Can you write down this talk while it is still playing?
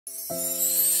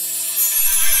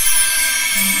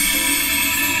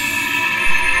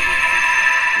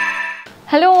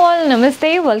Hello all,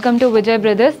 namaste, welcome to Vijay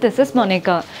Brothers. This is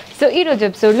Monica. So ఈరోజు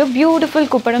ఎపిసోడ్లో beautiful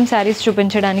Kuppadam saris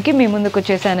చూపించడానికి మీ ముందుకు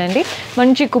వచ్చేసానండి.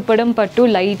 మంచి కుప్పడం పట్టు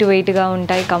లైట్ వెయిట్గా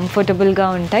ఉంటాయి, కంఫర్టబుల్గా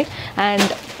ఉంటాయి.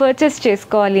 అండ్ పర్చేస్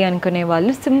చేసుకోవాలి అనుకునే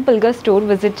వాళ్ళు సింపుల్గా స్టోర్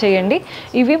విజిట్ చేయండి.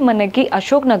 ఇవి మనకి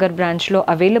అశోక్ నగర్ బ్రాంచ్లో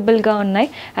అవైలబుల్గా ఉన్నాయి.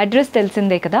 అడ్రస్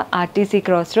తెలిసిందే కదా, RTC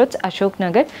cross roads, Ashok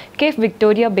Nagar, cafe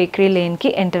Victoria bakery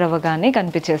లేన్కి enter అవ్వగానే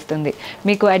కనిపించేస్తుంది.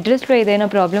 మీకు అడ్రస్లో ఏదైనా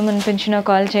ప్రాబ్లం అనిపించినా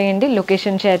కాల్ చేయండి,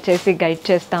 లొకేషన్ షేర్ చేసి గైడ్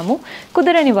చేస్తాము.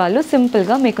 కుదరని వాళ్ళు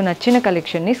సింపుల్గా మీకు నచ్చిన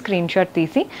కలెక్షన్ని స్క్రీన్ షాట్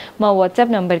తీసి మా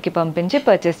వాట్సాప్ నెంబర్కి పంపించి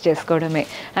పర్చేస్ చేసుకోవడమే.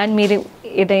 అండ్ మీరు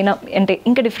ఏదైనా అంటే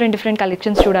ఇంకా డిఫరెంట్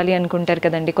కలెక్షన్స్ చూడాలి అనుకుంటారు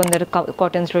కదండి. కొందరు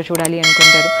కాటన్స్లో చూడాలి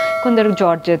అనుకుంటారు, కొందరు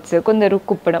జార్జెట్స్, కొందరు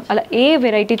కుప్పడం, అలా ఏ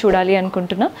వెరైటీ చూడాలి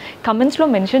అనుకుంటున్నా కమెంట్స్లో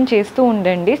మెన్షన్ చేస్తూ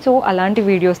ఉండండి. సో అలాంటి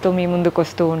వీడియోస్తో మీ ముందుకు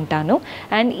వస్తూ ఉంటాను.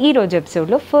 అండ్ ఈరోజు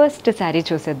ఎపిసోడ్లో ఫస్ట్ శారీ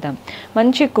చూసేద్దాం.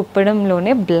 మంచి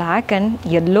కుప్పడంలోనే black and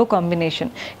yellow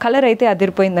combination. Colour అయితే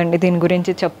అదిరిపోయిందండి, దీని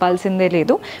గురించి చెప్పాల్సిందే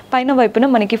లేదు. పైన వైపున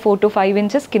మనకి 4 to 5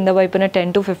 inches, కింద వైపున 10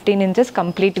 to 15 inches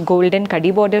complete golden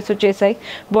khadi borders వచ్చేసాయి.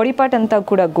 బాడీ పార్ట్ అంతా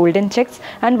కూడా గోల్డెన్ చెక్స్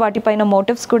అండ్ వాటిపైన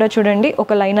మోటివ్స్ కూడా చూడండి.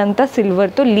 ఒక లైన్ అంతా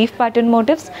సిల్వర్తో లీఫ్ ప్యాటర్న్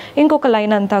మోటివ్స్, ఇంకొక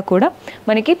లైన్ అంతా కూడా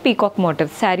మనకి పీకాక్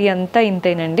మోటివ్స్. శారీ అంతా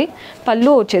ఇంతేనండి.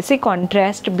 పళ్ళు వచ్చేసి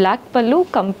కాంట్రాస్ట్ బ్లాక్ పళ్ళు,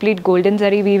 కంప్లీట్ గోల్డెన్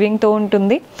జరీ వీవింగ్తో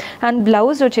ఉంటుంది. అండ్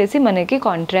బ్లౌజ్ వచ్చేసి మనకి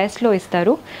కాంట్రాస్ట్లో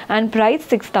ఇస్తారు. And price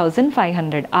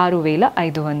 6500,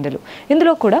 6500.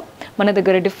 ఇందులో కూడా మన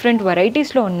దగ్గర డిఫరెంట్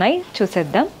వెరైటీస్లో ఉన్నాయి,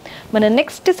 చూసేద్దాం. మన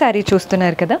నెక్స్ట్ శారీ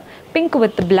చూస్తున్నారు కదా, pink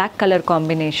with black colour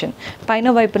combination. పైన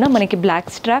వైపున మనకి black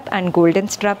strap and golden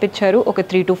strap ఇచ్చారు, ఒక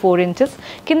 3 to 4 inches.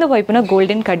 కింద వైపున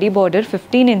గోల్డెన్ కడీ బార్డర్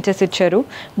 15 inches ఇచ్చారు.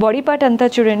 బాడీ పార్ట్ అంతా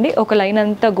చూడండి, ఒక లైన్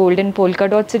అంతా గోల్డెన్ పోల్కా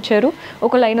డాట్స్ ఇచ్చారు,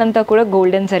 ఒక లైన్ అంతా కూడా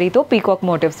గోల్డెన్ జరీతో పీకాక్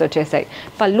మోటివ్స్ వచ్చేసాయి.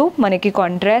 పళ్ళు మనకి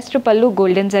కాంట్రాస్ట్ పళ్ళు,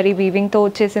 గోల్డెన్ జరీ వీవింగ్తో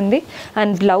వచ్చేసింది.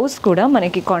 అండ్ బ్లౌజ్ కూడా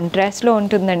మనకి కాంట్రాస్ట్లో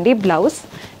ఉంటుందండి. బ్లౌజ్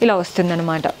ఇలా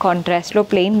వస్తుందన్నమాట, కాంట్రాస్ట్లో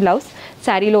ప్లెయిన్ బ్లౌజ్.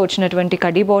 శారీలో వచ్చినటువంటి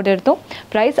కడీ బార్డర్తో.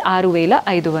 ప్రైస్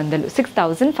 6500,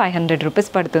 6500 రూపీస్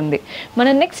పడుతుంది. మన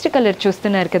నెక్స్ట్ కలర్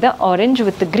చూస్తున్నారు కదా, orange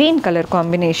with green colour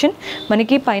combination.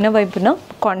 మనకి పైన వైపున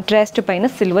కాంట్రాస్ట్ పైన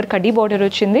సిల్వర్ కడీ బార్డర్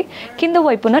వచ్చింది, కింద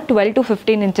వైపున 12 to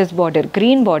 15 inches border,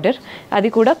 green border,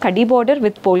 అది కూడా khadi border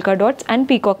with polka dots and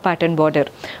peacock pattern border.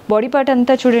 Body part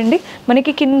అంతా చూడండి,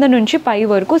 మనకి కింద నుంచి పై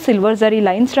వరకు సిల్వర్ జరీ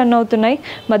లైన్స్ రన్ అవుతున్నాయి.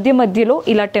 మధ్యలో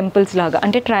ఇలా టెంపుల్స్ లాగా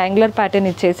అంటే ట్రయాంగులర్ ప్యాటర్న్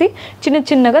ఇచ్చేసి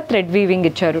చిన్నగా థ్రెడ్ వీవింగ్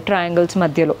ఇచ్చారు ట్రయాంగిల్స్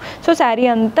మధ్యలో. సో శారీ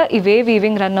అంతా ఇవే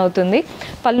వీవింగ్ రన్ అవుతుంది.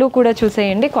 పళ్ళు కూడా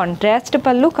చూసేయండి, కాంట్రాస్ట్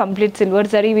పళ్ళు, complete silver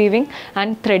zari weaving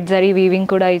and thread zari weaving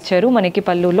కూడా ఇచ్చారు మనకి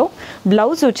పళ్ళులో.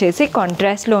 బ్లౌజ్ వచ్చేసి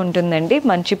కాంట్రాస్ట్లో ఉంటుందండి,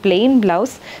 మంచి ప్లెయిన్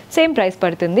బ్లౌజ్. సేమ్ ప్రైస్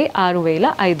పడుతుంది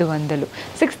 6500,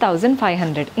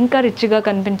 6500. ఇంకా రిచ్గా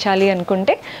కనిపించాలి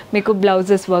అనుకుంటే మీకు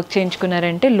బ్లౌజెస్ వర్క్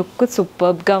చేయించుకున్నారంటే లుక్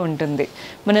సూపర్బ్గా ఉంటుంది.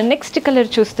 మన నెక్స్ట్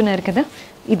కలర్ చూస్తున్నారు కదా,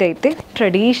 ఇదైతే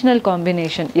ట్రెడిషనల్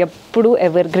కాంబినేషన్, ఎప్పుడు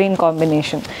ever green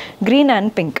combination, green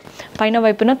and pink. పైన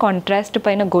వైపున కాంట్రాస్ట్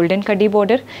పైన గోల్డెన్ కడీ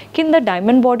బార్డర్, కింద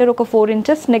డైమండ్ బార్డర్ ఒక 4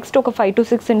 inches, నెక్స్ట్ ఒక 5 to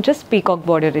 6 inches పీకాక్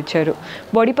బార్డర్ ఇచ్చారు.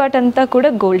 బాడీ పార్ట్ అంతా కూడా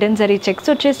గోల్డెన్ జరీ చెక్స్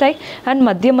వచ్చేసాయి. అండ్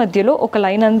మధ్యలో ఒక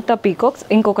లైన్ అంతా పీకాక్స్,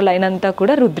 ఇంకొక లైన్ అంతా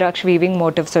కూడా రుద్రాక్ష వీవింగ్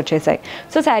మోటివ్స్ వచ్చేసాయి.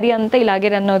 సో శారీ అంతా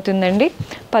ఇలాగే రన్ అవుతుందండి.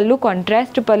 పళ్ళు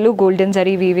కాంట్రాస్ట్ పళ్ళు, గోల్డెన్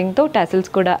జరీ వీవింగ్తో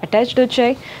టాసిల్స్ కూడా అటాచ్డ్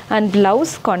వచ్చాయి. అండ్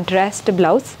బ్లౌజ్ కాంట్రాస్ట్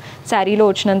బ్లౌజ్, శారీలో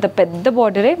వచ్చినంత పెద్ద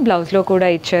బార్డరే బ్లౌజ్లో కూడా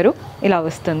ఇచ్చారు. ఇలా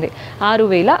వస్తుంది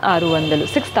 6600,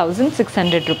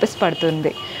 6600 రూపీస్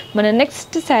పడుతుంది. మన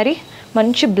నెక్స్ట్ శారీ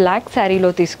మంచి బ్లాక్ శారీలో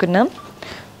తీసుకున్నాం.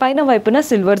 పైన వైపున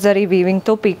సిల్వర్ జరీ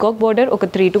వీవింగ్తో పీకాక్ బార్డర్ ఒక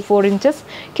 3 to 4 inches.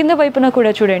 కింద వైపున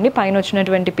కూడా చూడండి, పైన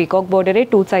వచ్చినటువంటి పీకాక్ బార్డరే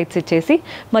 2 sides ఇచ్చేసి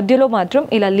మధ్యలో మాత్రం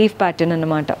ఇలా లీఫ్ ప్యాటర్న్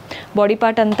అనమాట. బాడీ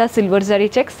పార్ట్ అంతా సిల్వర్ జరీ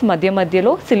చెక్స్,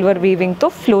 మధ్యలో సిల్వర్ వీవింగ్తో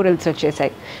ఫ్లోరల్స్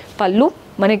వచ్చేసాయి. పళ్ళు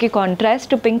మనకి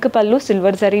కాంట్రాస్ట్ పింక్ పళ్ళు,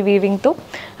 సిల్వర్ జరీ వీవింగ్తో.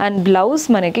 అండ్ బ్లౌజ్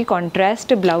మనకి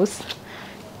కాంట్రాస్ట్ బ్లౌజ్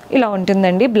ఇలా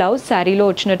ఉంటుందండి. బ్లౌజ్ శారీలో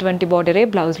వచ్చినటువంటి బార్డరే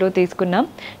బ్లౌజ్లో తీసుకున్నాం.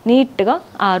 నీట్గా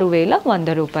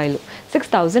 6100 రూపాయలు,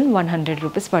 6100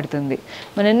 రూపీస్ పడుతుంది.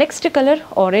 మన next colour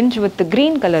orange with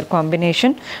green colour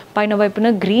combination. పైన వైపున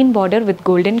గ్రీన్ బార్డర్ విత్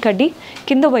గోల్డెన్ కడ్డీ,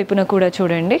 కింద వైపున కూడా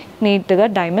చూడండి నీట్గా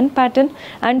diamond pattern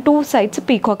and 2 sides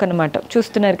peacock అనమాట.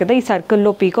 చూస్తున్నారు కదా, ఈ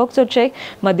సర్కిల్లో పీకాక్స్ వచ్చాయి,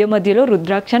 మధ్యలో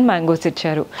రుద్రాక్ష అండ్ మ్యాంగోస్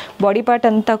ఇచ్చారు. బాడీ పార్ట్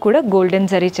అంతా కూడా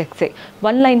గోల్డెన్ జరీ చెక్సే,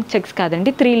 1 line చెక్స్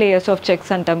కాదండి, 3 layers ఆఫ్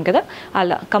చెక్స్ అంటాం కదా,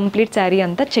 అలా కంప్లీట్ శారీ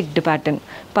అంతా చెక్డ్ ప్యాటర్న్.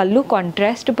 పళ్ళు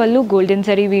కాంట్రాస్ట్ పళ్ళు, గోల్డెన్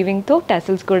జరీ వీవింగ్తో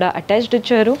టాసిల్స్ కూడా అటాచ్డ్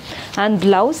ఇచ్చారు. అండ్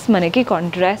బ్లౌజ్ మనకి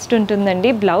కాంట్రాస్ట్ ఉంటుందండి.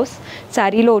 బ్లౌజ్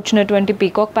శారీలో వచ్చినటువంటి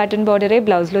పీకాక్ ప్యాటర్న్ బార్డరే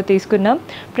బ్లౌజ్లో తీసుకున్నాం.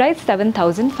 ప్రైస్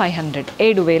 7,500,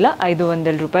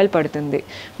 7,500 రూపాయలు పడుతుంది.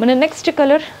 మన నెక్స్ట్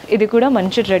కలర్, ఇది కూడా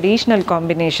మంచి traditional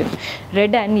combination,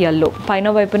 red and yellow. పైన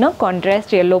వైపున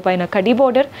కాంట్రాస్ట్ yellow పైన కడి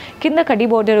బార్డర్, కింద కడి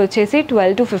బార్డర్ వచ్చేసి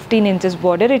 12 to 15 ఇంచెస్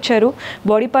బార్డర్ ఇచ్చారు.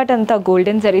 బాడీ పార్ట్ అంతా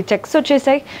గోల్డెన్ జరీ చెక్స్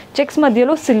వచ్చేసాయి. చెక్స్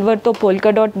మధ్యలో సిల్వర్తో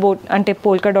పోల్కా డాట్ అంటే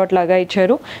పోల్కా డాట్ లాగా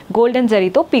ఇచ్చారు. గోల్డెన్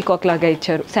జరీతో పీకాక్ లాగా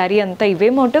ఇచ్చారు. శారీ అంతా ఇవే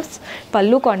మోటివ్స్.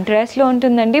 పళ్ళు కాంట్రాస్ట్లో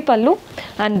ఉంటుందండి పళ్ళు.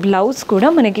 అండ్ బ్లౌజ్ కూడా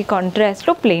మనకి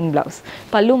కాంట్రాస్ట్లో ప్లెయిన్ బ్లౌజ్.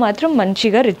 పళ్ళు మాత్రం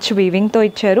మంచిగా రిచ్ వీవింగ్తో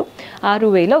ఇచ్చారు.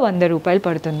 6,100 రూపాయలు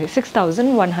పడుతుంది,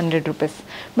 6,100 రూపీస్.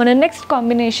 మన next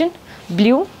combination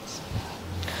blue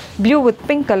with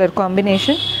pink colour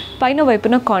combination. పైన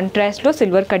వైపున కాంట్రాస్ట్లో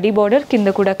సిల్వర్ కడ్డీ బార్డర్, కింద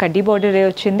కూడా కడ్డీ బార్డరే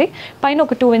వచ్చింది. పైన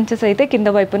ఒక 2 ఇంచెస్ అయితే కింద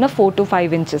వైపున 4 to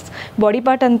 5 ఇంచెస్. బాడీ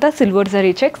పార్ట్ అంతా సిల్వర్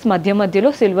జరీ చెక్స్, మధ్యలో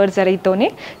సిల్వర్ జరీతోనే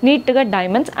నీట్గా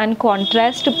డైమండ్స్ అండ్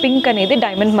కాంట్రాస్ట్ పింక్ అనేది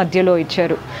డైమండ్ మధ్యలో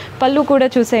ఇచ్చారు. పళ్ళు కూడా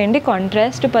చూసేయండి,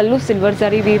 కాంట్రాస్ట్ పళ్ళు సిల్వర్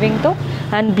జరీ వీవింగ్తో.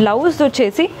 అండ్ బ్లౌజ్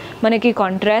వచ్చేసి మనకి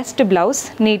కాంట్రాస్ట్ బ్లౌజ్,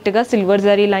 నీట్గా సిల్వర్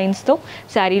జరీ లైన్స్తో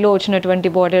శారీలో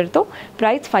వచ్చినటువంటి బార్డర్తో.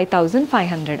 ప్రైస్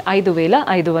 5,500,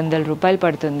 5,500 రూపాయలు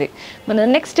పడుతుంది. మన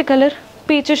నెక్స్ట్ కలర్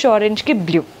పీచిష్ ఆరెంజ్కి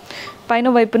బ్లూ. పైన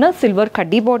వైపున సిల్వర్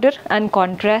కడ్డీ బార్డర్ అండ్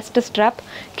కాంట్రాస్ట్ స్ట్రాప్,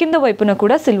 కింద వైపున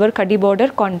కూడా సిల్వర్ కడ్డీ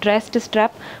border contrast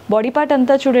strap. Body part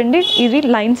అంతా చూడండి ఇది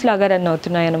లైన్స్ లాగా రన్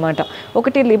అవుతున్నాయి అన్నమాట.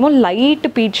 ఒకటేమో లైట్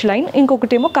పీచ్ లైన్,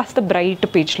 ఇంకొకటేమో కాస్త బ్రైట్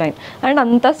పీచ్ లైన్. అండ్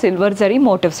అంతా సిల్వర్ జరీ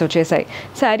మోటివ్స్ వచ్చేసాయి.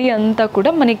 శారీ అంతా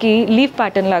కూడా మనకి లీఫ్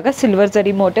ప్యాటర్న్ లాగా సిల్వర్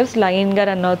జరీ మోటివ్స్ లైన్గా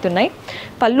రన్ అవుతున్నాయి.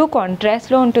 పళ్ళు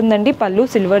కాంట్రాస్ట్లో ఉంటుందండి, పళ్ళు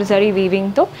సిల్వర్ జరీ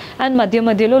వీవింగ్తో. అండ్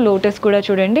మధ్యలో లోటస్ కూడా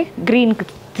చూడండి గ్రీన్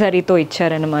జరీతో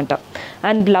ఇచ్చారనమాట.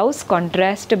 అండ్ బ్లౌజ్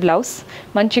కాంట్రాస్ట్ బ్లౌజ్,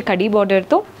 మంచి కడీ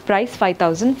బార్డర్తో. ప్రైస్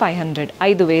 5,500,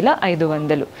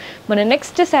 5,500. మన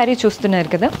నెక్స్ట్ శారీ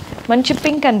చూస్తున్నారు కదా, మంచి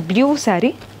pink and blue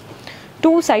sari.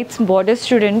 2 sides borders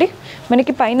చూడండి.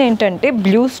 మనకి పైన ఏంటంటే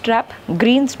blue strap,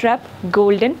 green strap,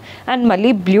 golden and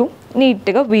మళ్ళీ బ్లూ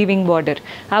నీట్గా వీవింగ్ బార్డర్.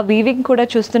 ఆ వీవింగ్ కూడా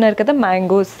చూస్తున్నారు కదా,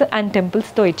 మ్యాంగోస్ అండ్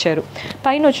టెంపుల్స్తో ఇచ్చారు.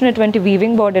 పైన వచ్చినటువంటి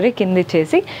వీవింగ్ బార్డరే కింద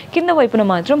ఇచ్చేసి, కింద వైపున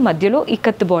మాత్రం మధ్యలో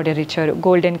ఇక్కత్ బార్డర్ ఇచ్చారు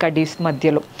గోల్డెన్ కడ్డీస్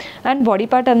మధ్యలో. అండ్ బాడీ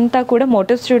పార్ట్ అంతా కూడా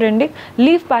మోటివ్స్ చూడండి,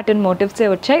 లీఫ్ ప్యాటర్న్ మోటివ్సే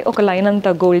వచ్చాయి. ఒక లైన్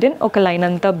అంతా గోల్డెన్, ఒక లైన్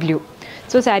అంతా బ్లూ.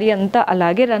 సో శారీ అంతా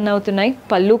అలాగే రన్ అవుతున్నాయి.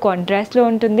 పళ్ళు కాంట్రాస్ట్లో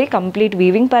ఉంటుంది, కంప్లీట్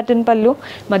వీవింగ్ ప్యాటర్న్ పళ్ళు,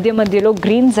 మధ్యలో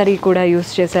గ్రీన్ జరీ కూడా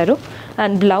యూస్ చేశారు.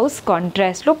 అండ్ బ్లౌజ్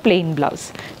కాంట్రాస్ట్లో ప్లెయిన్ బ్లౌజ్.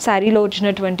 శారీలో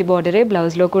వచ్చినటువంటి బార్డరే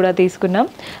బ్లౌజ్లో కూడా తీసుకున్నాం.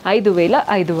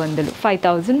 5,500,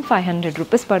 5,500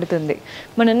 రూపీస్ పడుతుంది.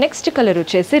 మన నెక్స్ట్ కలర్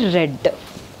వచ్చేసి రెడ్.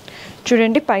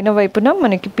 చూడండి పైన వైపున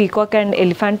మనకి peacock and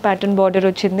elephant pattern border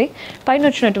వచ్చింది. పైన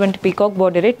వచ్చినటువంటి పీకాక్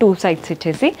బార్డరే 2 sides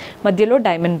ఇచ్చేసి మధ్యలో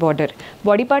డైమండ్ బార్డర్.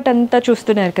 బాడీ పార్ట్ అంతా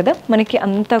చూస్తున్నారు కదా, మనకి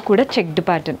అంతా కూడా చెక్డ్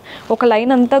ప్యాటర్న్. ఒక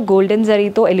లైన్ అంతా గోల్డెన్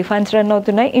జరీతో ఎలిఫెంట్స్ రన్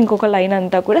అవుతున్నాయి, ఇంకొక లైన్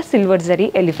అంతా కూడా silver zari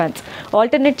elephants.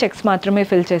 Alternate checks మాత్రమే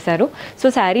ఫిల్ చేశారు. సో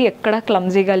శారీ ఎక్కడ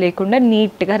క్లమ్జీగా లేకుండా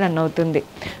నీట్గా రన్ అవుతుంది.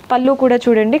 పళ్ళు కూడా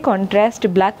చూడండి, కాంట్రాస్ట్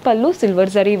బ్లాక్ పళ్ళు,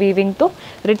 సిల్వర్ జరీ వీవింగ్తో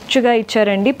రిచ్గా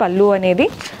ఇచ్చారండి పళ్ళు అనేది.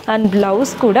 అండ్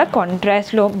బ్లౌజ్ కూడా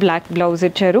కాంట్రాస్ట్లో బ్లాక్ బ్లౌజ్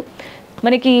ఇచ్చారు.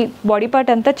 మనకి బాడీ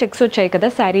పార్ట్ అంతా చెక్స్ వచ్చాయి కదా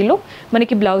శారీలో,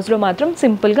 మనకి బ్లౌజ్లో మాత్రం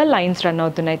సింపుల్గా లైన్స్ రన్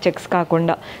అవుతున్నాయి చెక్స్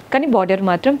కాకుండా. కానీ బార్డర్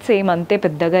మాత్రం సేమ్ అంతే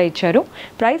పెద్దగా ఇచ్చారు.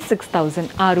 ప్రైస్ 6,000,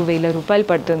 6,000 రూపాయలు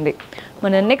పడుతుంది.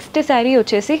 మన నెక్స్ట్ శారీ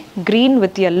వచ్చేసి green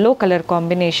with yellow colour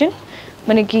combination.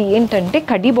 మనకి ఏంటంటే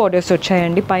కడ్డీ బార్డర్స్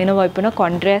వచ్చాయండి. పైన వైపున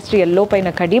కాంట్రాస్ట్ yellow పైన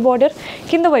కడ్డీ బార్డర్,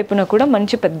 కింద వైపున కూడా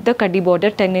మంచి పెద్ద కడ్డీ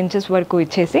బార్డర్ 10 ఇంచెస్ వరకు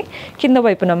ఇచ్చేసి, కింద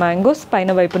వైపున మ్యాంగోస్,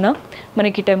 పైన వైపున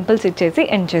మనకి టెంపుల్స్ ఇచ్చేసి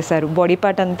ఎండ్ చేశారు. బాడీ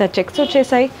పార్ట్ అంతా చెక్స్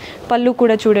వచ్చేసాయి. పళ్ళు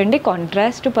కూడా చూడండి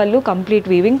కాంట్రాస్ట్ పళ్ళు,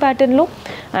 కంప్లీట్ వీవింగ్ ప్యాటర్న్లో.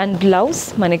 అండ్ బ్లౌజ్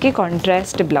మనకి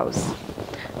కాంట్రాస్ట్ బ్లౌజ్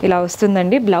ఇలా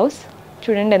వస్తుందండి. బ్లౌజ్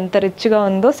చూడండి ఎంత రిచ్గా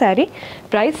ఉందో శారీ.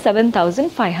 ప్రైస్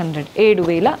 7,500,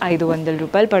 7,500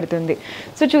 రూపాయలు పడుతుంది.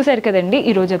 సో చూసారు కదండి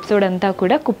ఈరోజు ఎపిసోడ్ అంతా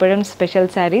కూడా కుప్పడం స్పెషల్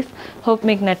శారీస్. హోప్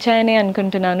మీకు నచ్చాయని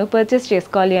అనుకుంటున్నాను. పర్చేస్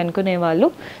చేసుకోవాలి అనుకునే వాళ్ళు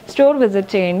స్టోర్ విజిట్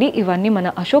చేయండి. ఇవన్నీ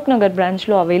మన అశోక్ నగర్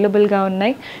బ్రాంచ్లో అవైలబుల్గా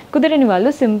ఉన్నాయి. కుదరని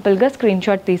వాళ్ళు సింపుల్గా స్క్రీన్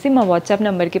షాట్ తీసి మా వాట్సాప్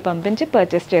నెంబర్కి పంపించి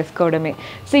పర్చేస్ చేసుకోవడమే.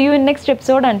 See you in next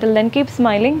episode. Until then keep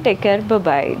smiling, take care,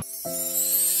 bye.